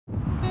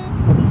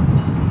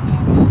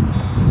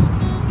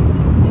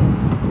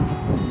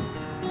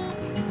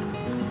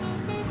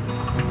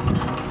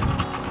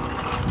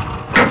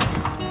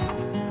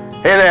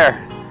Hey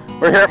there,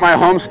 we're here at my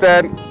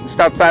homestead just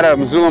outside of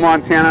Missoula,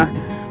 Montana.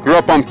 Grew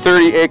up on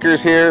 30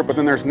 acres here, but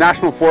then there's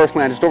national forest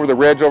land just over the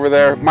ridge over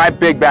there, my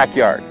big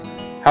backyard.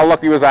 How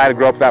lucky was I to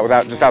grow up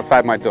that just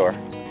outside my door?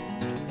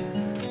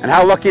 And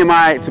how lucky am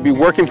I to be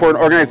working for an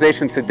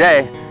organization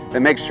today that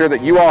makes sure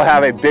that you all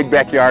have a big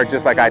backyard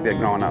just like I did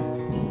growing up.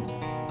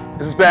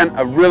 This has been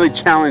a really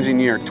challenging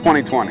year,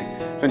 2020.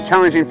 It's been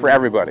challenging for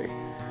everybody.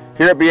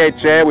 Here at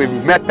BHA, we've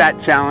met that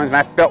challenge, and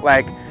I felt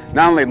like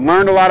not only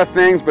learned a lot of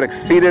things, but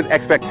exceeded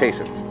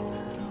expectations.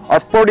 Our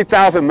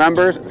 40,000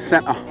 members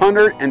sent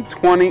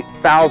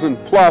 120,000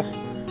 plus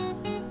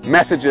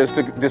messages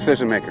to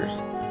decision makers.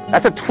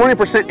 That's a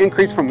 20%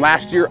 increase from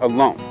last year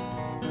alone.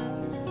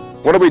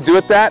 What did we do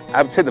with that?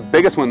 I would say the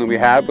biggest one that we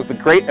had was the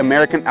Great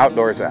American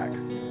Outdoors Act.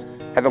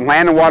 Had the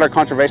Land and Water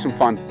Conservation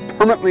Fund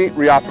permanently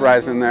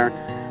reauthorized in there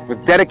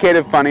with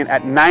dedicated funding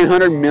at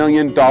 $900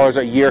 million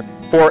a year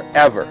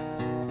forever.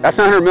 That's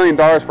 $900 million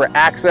for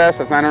access,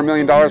 that's $900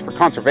 million for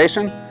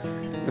conservation.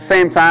 At the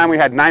same time, we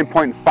had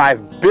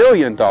 $9.5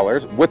 billion,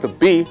 with a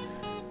B,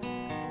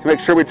 to make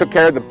sure we took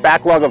care of the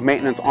backlog of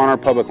maintenance on our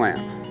public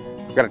lands.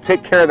 We've got to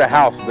take care of the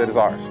house that is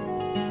ours.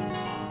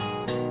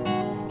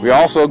 We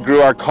also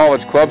grew our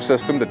college club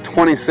system to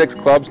 26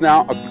 clubs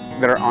now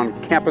that are on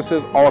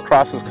campuses all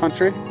across this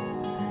country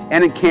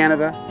and in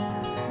Canada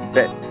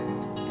that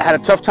had a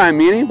tough time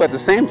meeting, but at the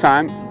same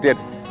time did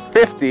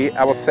 50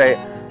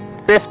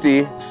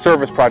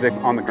 service projects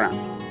on the ground.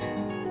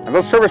 And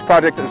those service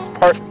projects is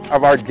part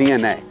of our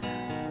DNA.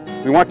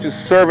 We want to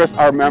service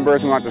our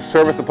members, we want to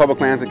service the public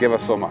lands that give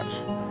us so much.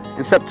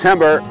 In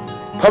September,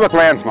 Public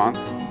Lands Month,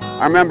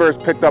 our members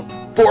picked up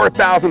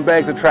 4,000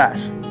 bags of trash.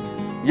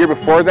 The year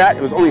before that,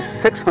 it was only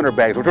 600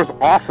 bags, which was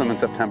awesome in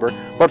September,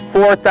 but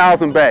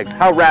 4,000 bags.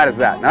 How rad is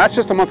that? Now that's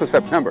just the month of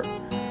September.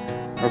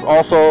 There's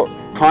also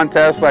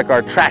contests like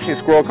our Trashy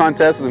Squirrel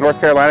contest that the North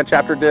Carolina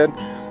chapter did.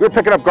 We were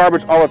picking up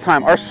garbage all the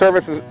time. Our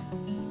services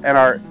and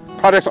our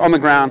projects on the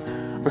ground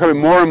are becoming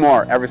more and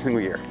more every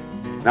single year.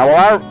 Now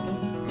while our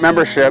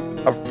membership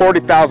of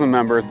 40,000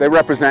 members, they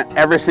represent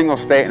every single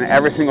state and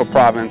every single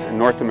province in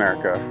North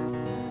America,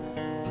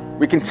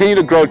 we continue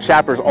to grow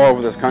chapters all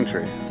over this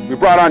country. We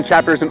brought on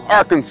chapters in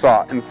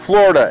Arkansas, in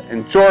Florida,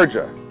 in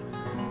Georgia,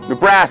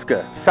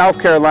 Nebraska, South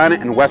Carolina,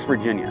 and West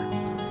Virginia.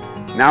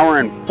 Now we're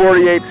in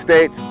 48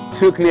 states,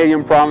 2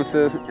 Canadian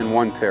provinces, and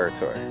 1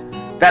 territory.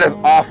 That is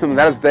awesome.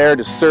 That is there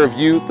to serve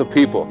you, the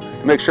people,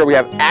 to make sure we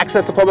have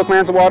access to public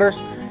lands and waters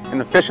and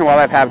the fish and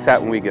wildlife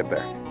habitat when we get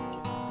there.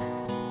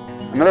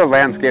 Another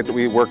landscape that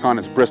we work on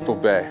is Bristol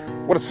Bay.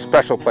 What a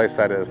special place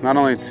that is, not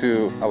only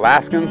to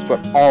Alaskans,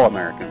 but all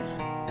Americans.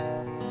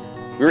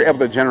 We were able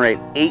to generate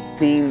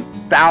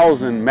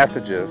 18,000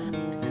 messages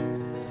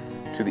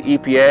to the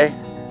EPA,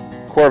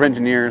 Corps of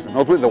Engineers, and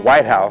ultimately the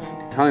White House,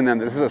 telling them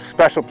that this is a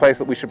special place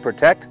that we should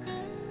protect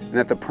and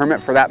that the permit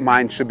for that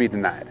mine should be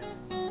denied.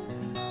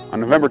 On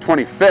November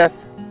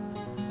 25th,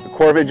 the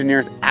Corps of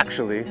Engineers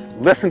actually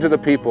listened to the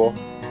people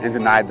and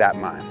denied that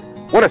mine.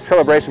 What a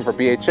celebration for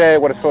BHA,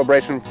 what a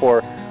celebration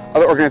for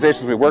other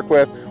organizations we work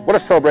with, what a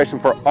celebration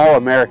for all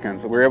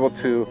Americans that we're able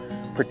to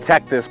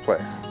protect this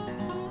place.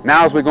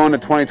 Now as we go into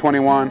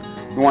 2021,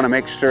 we want to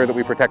make sure that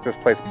we protect this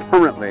place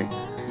permanently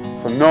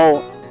so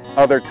no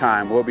other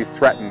time will it be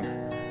threatened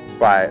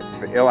by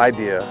the ill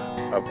idea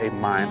of a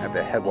mine at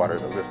the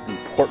headwaters of this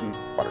important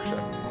watershed.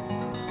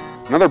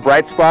 Another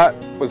bright spot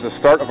was the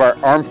start of our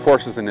Armed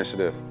Forces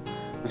Initiative.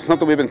 This is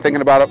something we've been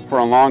thinking about for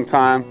a long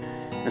time.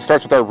 It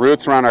starts with our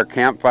roots around our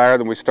campfire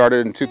that we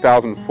started in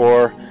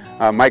 2004.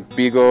 Mike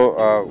Beagle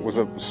was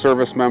a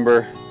service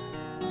member.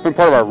 It's been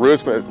part of our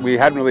roots, but we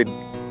hadn't really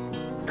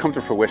come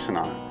to fruition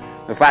on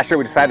it. This last year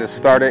we decided to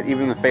start it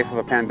even in the face of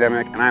a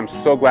pandemic, and I'm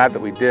so glad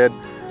that we did.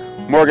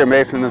 Morgan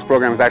Mason in this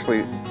program has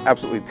actually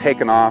absolutely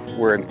taken off.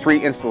 We're in 3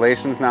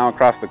 installations now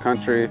across the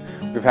country.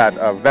 We've had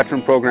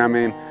veteran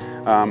programming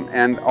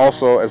and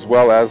also as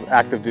well as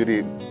active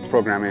duty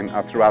programming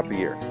throughout the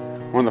year.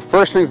 One of the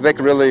first things they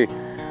could really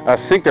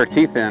sink their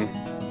teeth in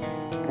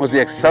was the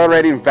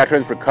Accelerating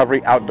Veterans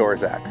Recovery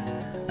Outdoors Act.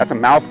 That's a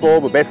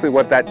mouthful, but basically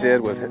what that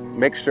did was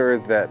make sure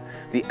that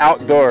the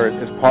outdoors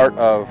is part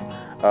of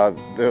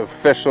the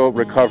official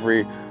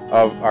recovery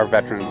of our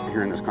veterans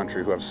here in this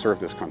country who have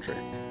served this country.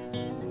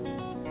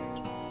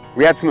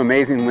 We had some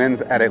amazing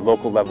wins at a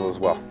local level as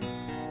well.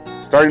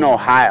 Starting in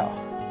Ohio,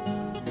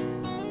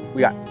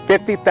 we got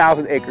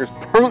 50,000 acres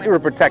permanently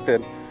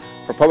protected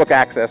for public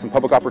access and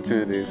public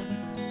opportunities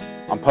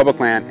on public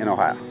land in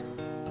Ohio.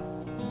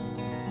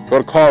 Go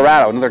to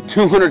Colorado, another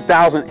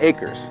 200,000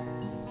 acres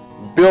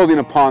building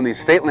upon these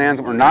state lands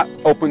that were not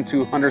open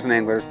to hunters and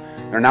anglers.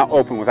 They're now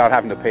open without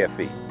having to pay a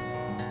fee.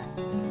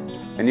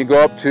 And you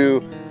go up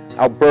to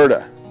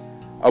Alberta.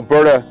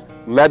 Alberta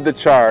led the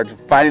charge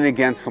fighting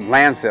against some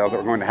land sales that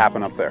were going to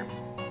happen up there.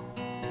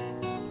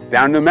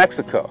 Down in New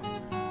Mexico,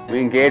 we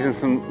engaged in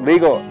some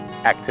legal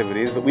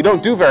activities that we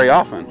don't do very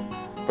often,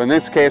 but in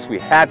this case we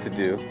had to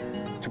do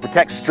to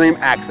protect stream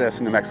access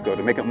in New Mexico,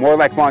 to make it more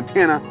like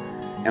Montana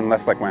and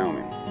less like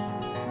Wyoming.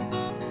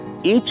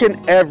 Each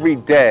and every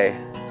day,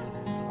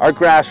 our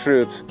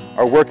grassroots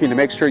are working to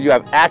make sure you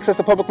have access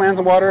to public lands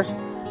and waters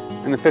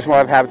and the fish and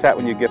wildlife habitat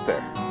when you get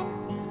there.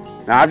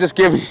 Now, I've just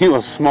given you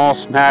a small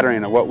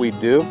smattering of what we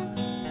do,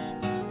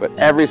 but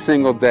every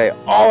single day,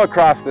 all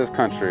across this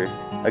country,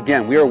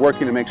 again, we are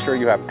working to make sure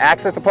you have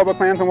access to public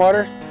lands and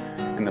waters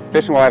and the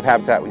fish and wildlife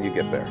habitat when you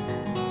get there.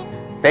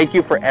 Thank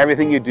you for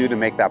everything you do to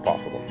make that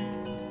possible.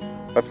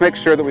 Let's make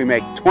sure that we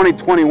make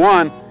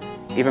 2021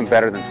 even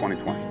better than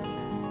 2020.